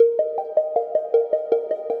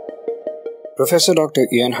Professor Dr.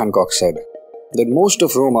 Ian Hancock said that most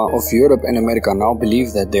of Roma of Europe and America now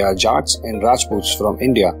believe that they are Jats and Rajputs from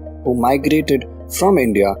India who migrated from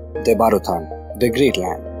India, their Bharatan, their great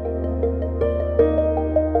land.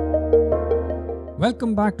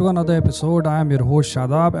 Welcome back to another episode. I am your host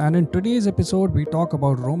Shadab, and in today's episode we talk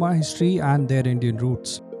about Roma history and their Indian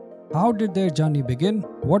roots. How did their journey begin?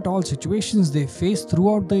 What all situations they faced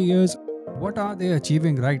throughout the years? What are they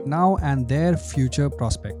achieving right now and their future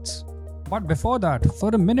prospects? But before that, for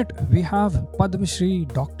a minute, we have Padma Shri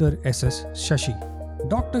Dr. S.S. Shashi.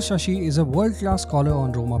 Dr. Shashi is a world-class scholar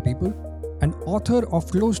on Roma people, an author of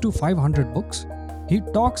close to 500 books. He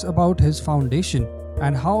talks about his foundation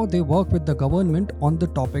and how they work with the government on the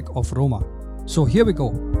topic of Roma. So here we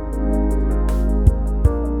go.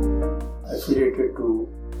 Affiliated to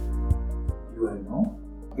UNO,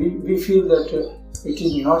 we feel that it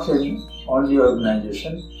is not an only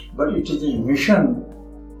organization, but it is a mission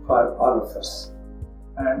for all of us.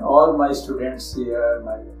 And all my students here,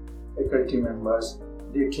 my faculty members,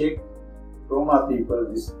 they take Roma people,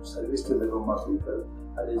 this service to the Roma people,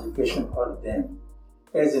 and education for them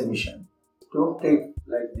as a mission. Don't take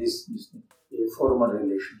like this a formal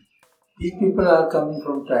relation. These people are coming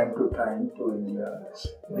from time to time to India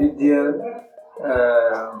with their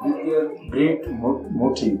great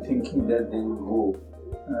motive, thinking that they will go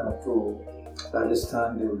to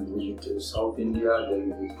Rajasthan, they will visit South India, they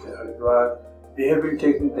will visit Haridwar. They have been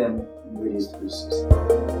taking them in various places.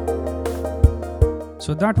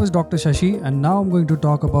 So that was Dr. Shashi, and now I'm going to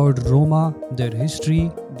talk about Roma, their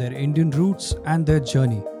history, their Indian roots, and their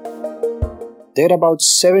journey. There are about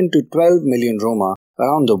 7 to 12 million Roma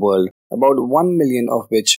around the world, about 1 million of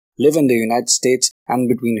which live in the United States and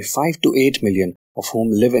between 5 to 8 million of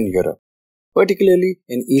whom live in Europe, particularly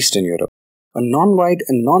in Eastern Europe. A non-white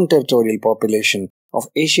and non-territorial population of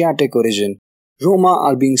Asiatic origin, Roma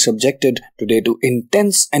are being subjected today to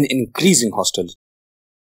intense and increasing hostility.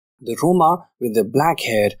 The Roma with their black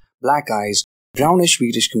hair, black eyes,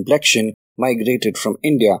 brownish-wheatish complexion migrated from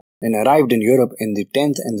India and arrived in Europe in the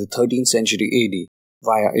 10th and the 13th century AD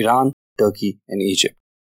via Iran, Turkey and Egypt.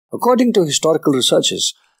 According to historical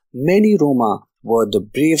researchers, many Roma were the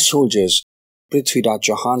brave soldiers of Prithviraj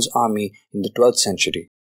Chauhan's army in the 12th century.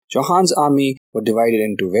 Chauhan's army were divided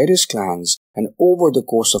into various clans and over the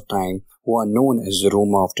course of time who are known as the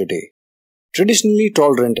Roma of today. Traditionally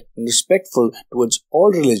tolerant and respectful towards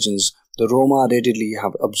all religions, the Roma readily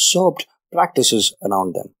have absorbed practices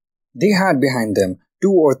around them. They had behind them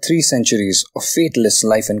 2 or 3 centuries of fatalist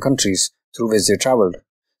life in countries through which they travelled.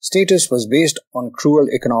 Status was based on cruel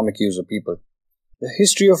economic use of people. The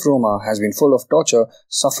history of Roma has been full of torture,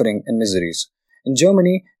 suffering and miseries. In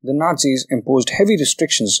Germany, the Nazis imposed heavy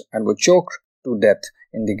restrictions and were choked to death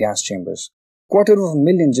in the gas chambers.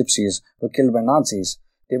 250,000 gypsies were killed by Nazis.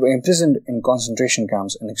 They were imprisoned in concentration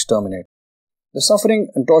camps and exterminated. The suffering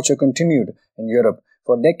and torture continued in Europe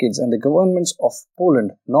for decades, and the governments of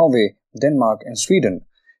Poland, Norway, Denmark and Sweden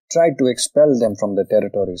tried to expel them from their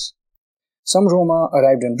territories. Some Roma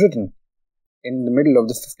arrived in Britain in the middle of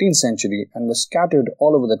the 15th century and were scattered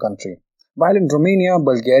all over the country. While in Romania,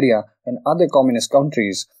 Bulgaria and other communist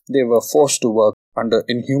countries, they were forced to work under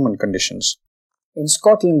inhuman conditions. In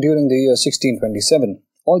Scotland during the year 1627,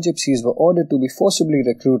 all gypsies were ordered to be forcibly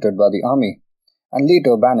recruited by the army and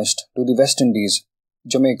later banished to the West Indies,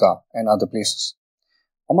 Jamaica and other places.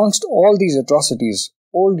 Amongst all these atrocities,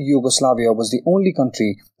 old Yugoslavia was the only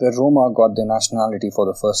country where Roma got their nationality for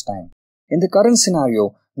the first time. In the current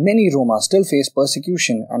scenario, many Roma still face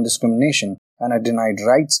persecution and discrimination and are denied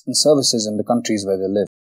rights and services in the countries where they live.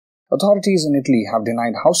 Authorities in Italy have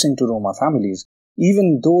denied housing to Roma families,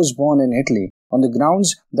 even those born in Italy, on the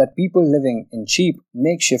grounds that people living in cheap,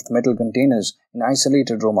 makeshift metal containers in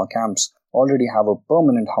isolated Roma camps already have a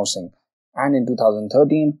permanent housing. And in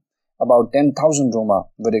 2013, about 10,000 Roma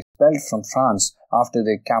were expelled from France after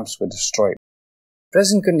their camps were destroyed.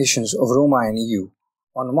 Present conditions of Roma in EU.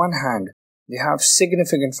 On one hand, they have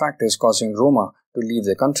significant factors causing Roma to leave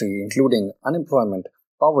their country, including unemployment,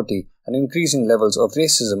 poverty, and increasing levels of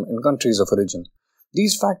racism in countries of origin.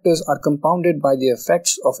 These factors are compounded by the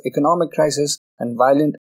effects of economic crisis and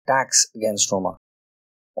violent attacks against Roma.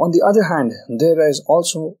 On the other hand, there is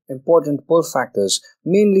also important pull factors,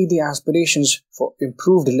 mainly the aspirations for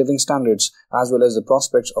improved living standards as well as the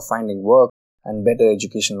prospects of finding work and better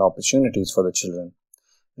educational opportunities for the children.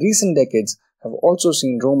 Recent decades have also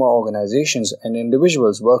seen Roma organizations and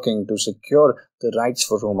individuals working to secure the rights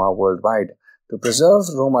for Roma worldwide, to preserve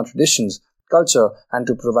Roma traditions, culture, and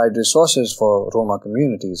to provide resources for Roma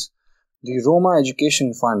communities. The Roma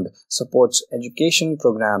Education Fund supports education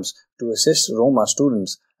programs to assist Roma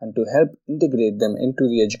students and to help integrate them into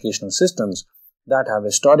the educational systems that have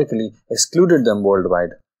historically excluded them worldwide.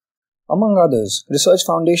 Among others, Research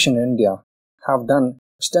Foundation in India have done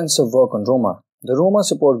extensive work on Roma. The Roma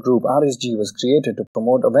Support Group RSG was created to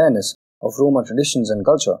promote awareness of Roma traditions and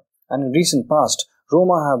culture, and in recent past,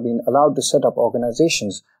 Roma have been allowed to set up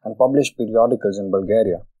organizations and publish periodicals in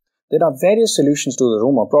Bulgaria. There are various solutions to the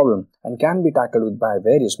Roma problem and can be tackled by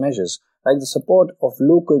various measures like the support of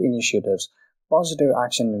local initiatives, positive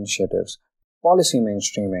action initiatives, policy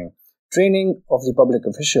mainstreaming, training of the public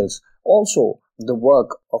officials. Also, the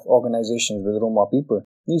work of organizations with Roma people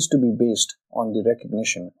needs to be based on the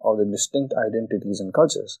recognition of the distinct identities and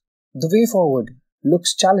cultures. The way forward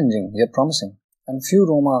looks challenging yet promising, and few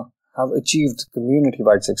Roma have achieved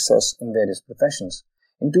community-wide success in various professions.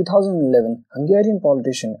 In 2011, Hungarian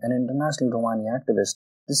politician and international Romani activist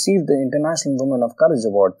received the International Woman of Courage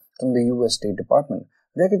Award from the US State Department,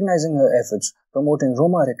 recognizing her efforts promoting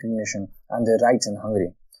Roma recognition and their rights in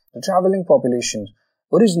Hungary. The traveling population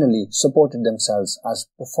originally supported themselves as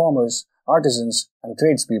performers, artisans, and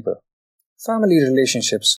tradespeople. Family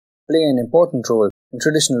relationships play an important role in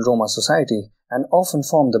traditional Roma society and often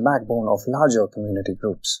form the backbone of larger community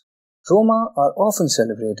groups. Roma are often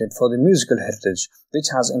celebrated for their musical heritage, which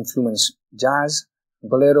has influenced jazz,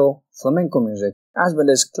 bolero, flamenco music, as well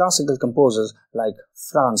as classical composers like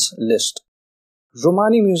Franz Liszt.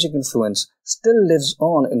 Romani music influence still lives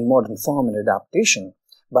on in modern form and adaptation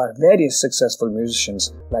by various successful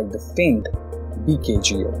musicians like the famed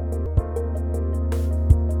BKGO.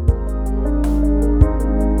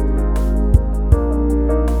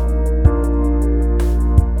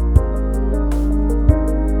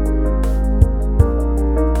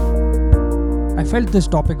 I felt this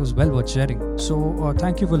topic was well worth sharing, so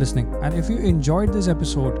thank you for listening. And if you enjoyed this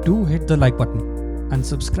episode, do hit the like button and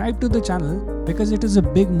subscribe to the channel because it is a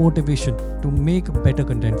big motivation to make better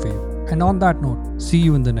content for you. And on that note, see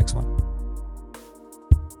you in the next one.